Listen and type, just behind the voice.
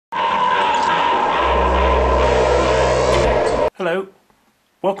Hello,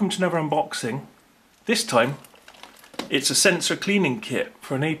 welcome to another unboxing. This time it's a sensor cleaning kit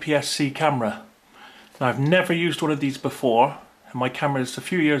for an APS-C camera. Now, I've never used one of these before and my camera is a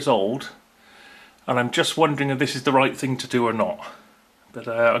few years old and I'm just wondering if this is the right thing to do or not. But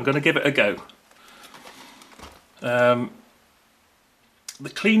I'm going to give it a go. The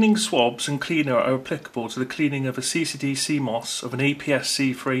cleaning swabs and cleaner are applicable to the cleaning of a CCD CMOS of an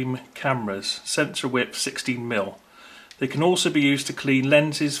APS-C frame cameras, sensor width 16mm. They can also be used to clean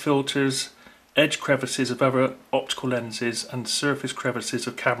lenses, filters, edge crevices of other optical lenses and surface crevices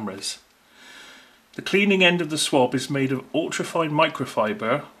of cameras. The cleaning end of the swab is made of ultrafine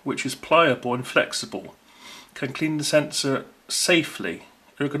microfiber, which is pliable and flexible. Can clean the sensor safely.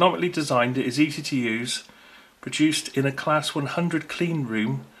 Ergonomically designed, it is easy to use. Produced in a class 100 clean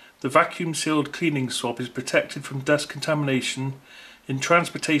room, the vacuum sealed cleaning swab is protected from dust contamination in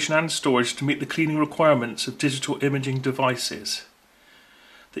transportation and storage to meet the cleaning requirements of digital imaging devices.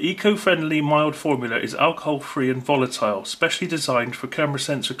 The eco-friendly mild formula is alcohol-free and volatile, specially designed for camera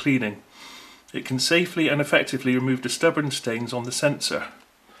sensor cleaning. It can safely and effectively remove the stubborn stains on the sensor.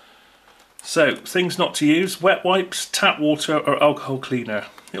 So, things not to use: wet wipes, tap water or alcohol cleaner.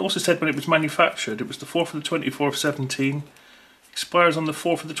 It also said when it was manufactured, it was the 4th of the 24th 17, expires on the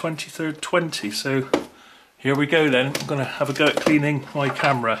 4th of the 23rd 20, so here we go then. I'm going to have a go at cleaning my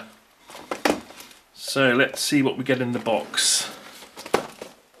camera. So let's see what we get in the box.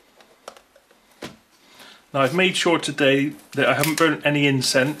 Now, I've made sure today that I haven't burnt any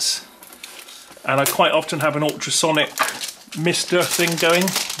incense, and I quite often have an ultrasonic mister thing going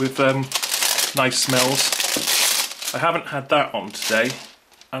with nice smells. I haven't had that on today,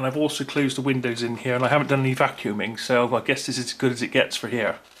 and I've also closed the windows in here and I haven't done any vacuuming, so I guess this is as good as it gets for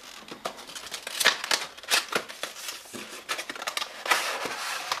here.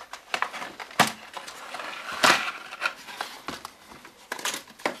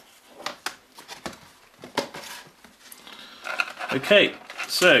 Okay,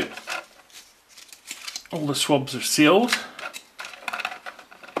 so all the swabs are sealed.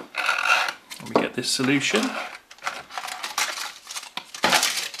 Let me get this solution.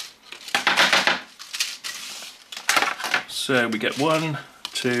 So we get 1,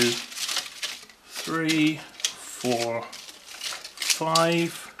 2, 3, 4,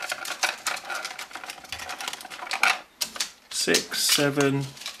 5, 6, 7,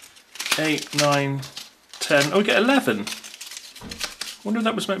 8, 9, 10. Oh, we get 11. I wonder if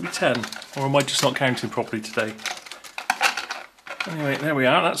that was maybe 10, or am I just not counting properly today? Anyway, there we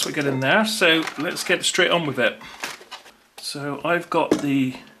are, that's what we get in there. So let's get straight on with it. So I've got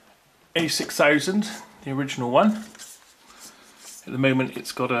the A6000, the original one. At the moment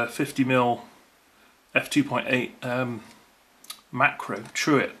it's got a 50mm f2.8 macro,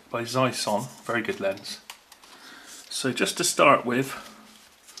 Truett by Zyson, very good lens. So just to start with,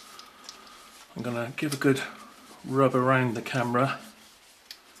 I'm going to give a good rub around the camera,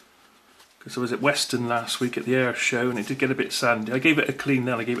 because I was at Weston last week at the air show and it did get a bit sandy. I gave it a clean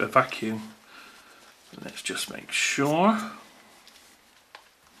then, I gave it a vacuum. Let's just make sure.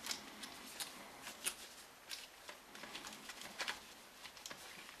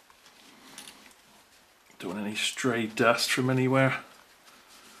 Don't want any stray dust from anywhere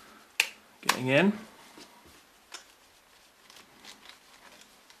getting in.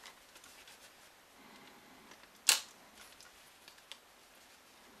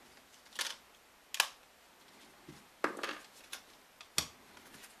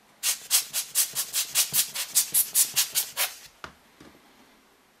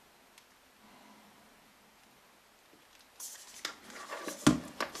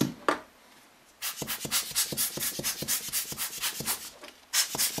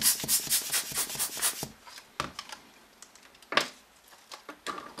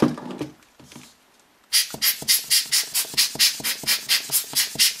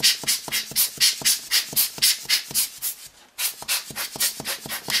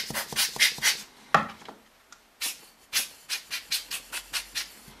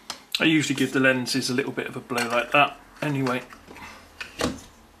 I usually give the lenses a little bit of a blow like that anyway.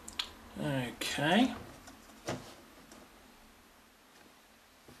 Okay.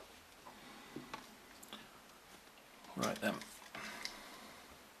 Right then.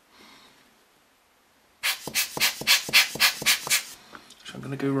 So I'm going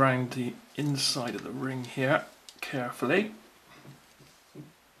to go around the inside of the ring here carefully.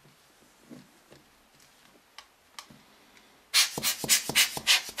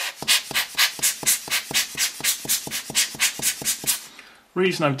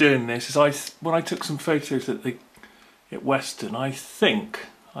 Reason I'm doing this is when I took some photos at Weston, I think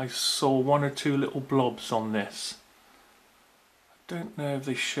I saw one or two little blobs on this. don't know if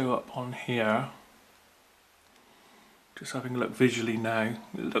they show up on here. Just having a look visually now.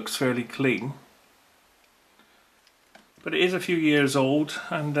 It looks fairly clean. But it is a few years old,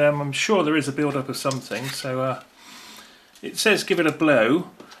 and I'm sure there is a build-up of something. So it says give it a blow,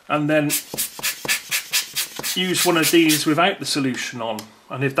 and then use one of these without the solution on.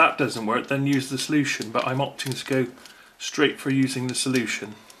 And if that doesn't work, then use the solution. But I'm opting to go straight for using the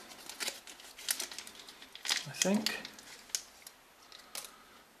solution, I think.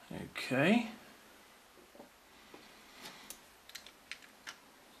 Okay.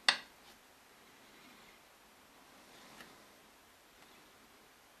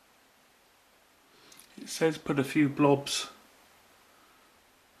 It says put a few blobs.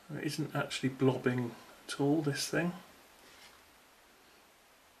 It isn't actually blobbing at all, this thing.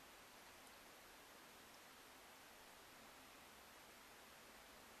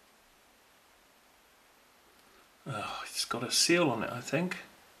 Oh, it's got a seal on it, I think.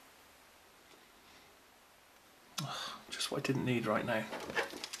 Oh, just what I didn't need right now.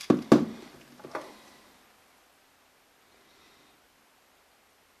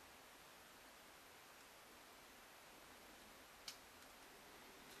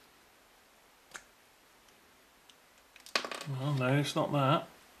 Well, no, it's not that.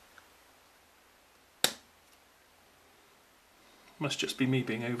 Must just be me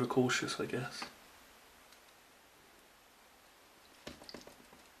being overcautious, I guess.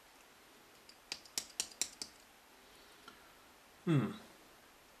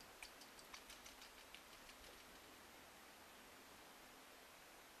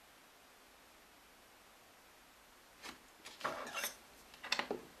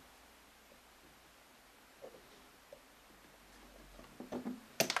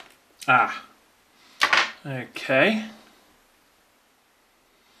 Ah, okay.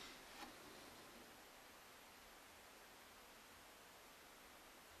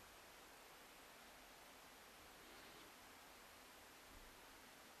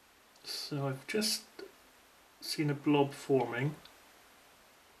 So I've just seen a blob forming.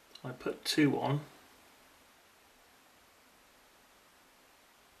 I put 2 on.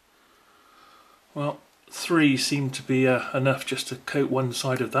 Well, 3 seem to be enough just to coat one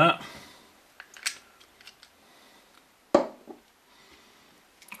side of that.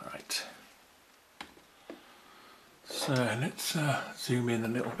 Right. So let's zoom in a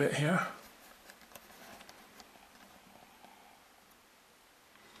little bit here.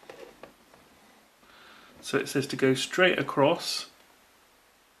 So it says to go straight across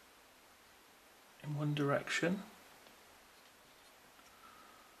in one direction.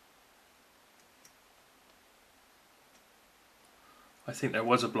 I think there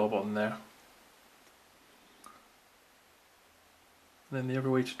was a blob on there. And then the other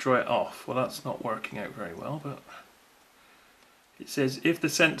way to dry it off. Well, that's not working out very well, but it says if the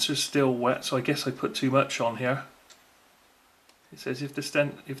sensor's still wet, so I guess I put too much on here. It says if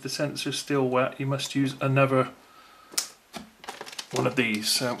the sensor's still wet, you must use another one of these.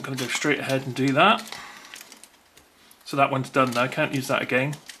 So I'm going to go straight ahead and do that. So that one's done now, I can't use that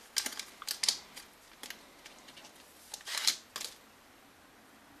again.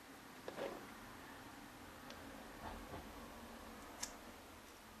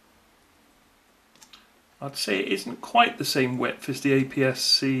 I'd say it isn't quite the same width as the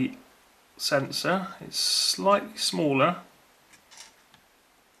APS-C sensor, it's slightly smaller.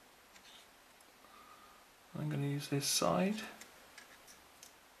 I'm going to use this side.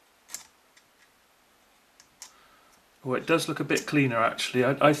 Oh, it does look a bit cleaner actually.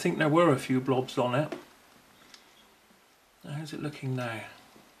 I think there were a few blobs on it. How's it looking now?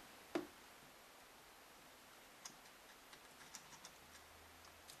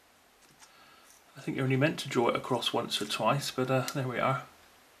 I think you're only meant to draw it across once or twice, but there we are.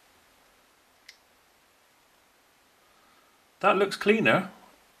 That looks cleaner.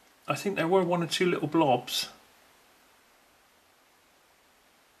 I think there were 1 or 2 little blobs.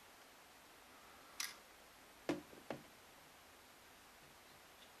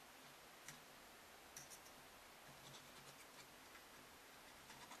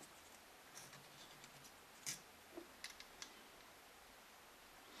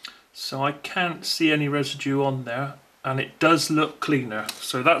 So I can't see any residue on there, and it does look cleaner.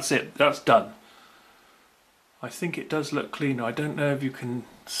 So that's it, that's done. I think it does look cleaner. I don't know if you can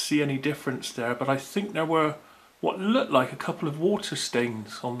see any difference there, but I think there were what looked like a couple of water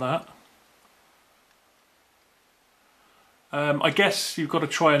stains on that. I guess you've got to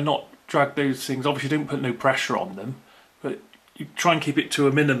try and not drag those things. Obviously don't put no pressure on them, but you try and keep it to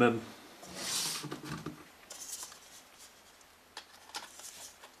a minimum.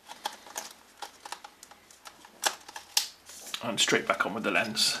 and straight back on with the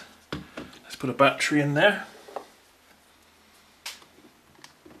lens. Let's put a battery in there.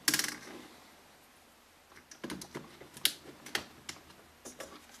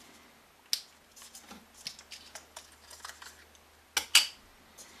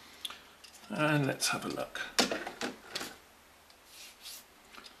 And let's have a look.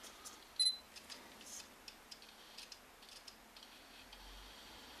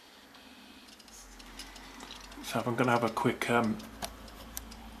 So I'm going to have a quick,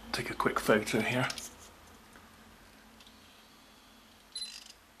 take a quick photo here.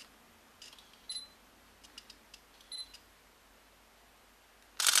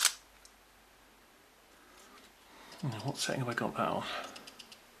 Now, what setting have I got that on?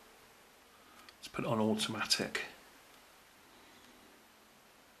 Let's put it on automatic.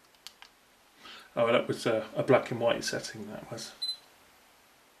 Oh, that was a black and white setting, that was.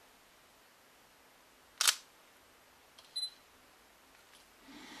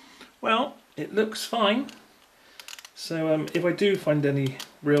 Well, it looks fine. So if I do find any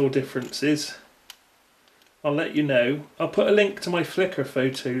real differences, I'll let you know. I'll put a link to my Flickr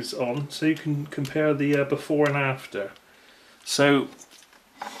photos on so you can compare the before and after. So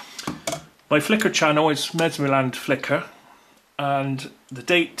my Flickr channel is Mesmerland Flickr, and the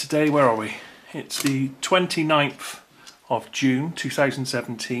date today, where are we? It's the 29th of June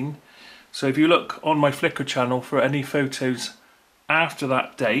 2017. So if you look on my Flickr channel for any photos after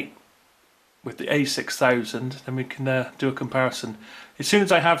that date with the A6000, then we can do a comparison. As soon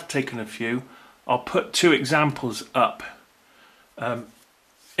as I have taken a few, I'll put 2 examples up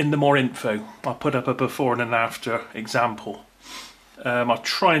in the more info. I'll put up a before and an after example. I'll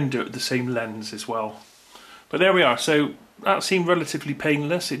try and do it with the same lens as well. But there we are. So that seemed relatively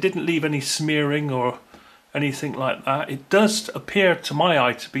painless. It didn't leave any smearing or anything like that. It does appear to my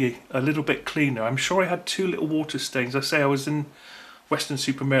eye to be a little bit cleaner. I'm sure I had 2 little water stains. I say I was in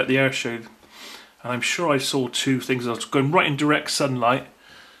Weston-super-Mare at the air show, and I'm sure I saw 2 things. I was going right in direct sunlight,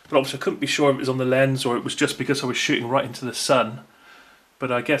 but obviously I couldn't be sure if it was on the lens or it was just because I was shooting right into the sun.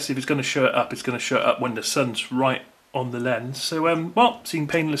 But I guess if it's going to show it up, it's going to show it up when the sun's right on the lens. So well, seemed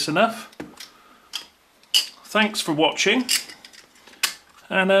painless enough. Thanks for watching,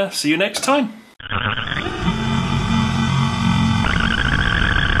 and see you next time.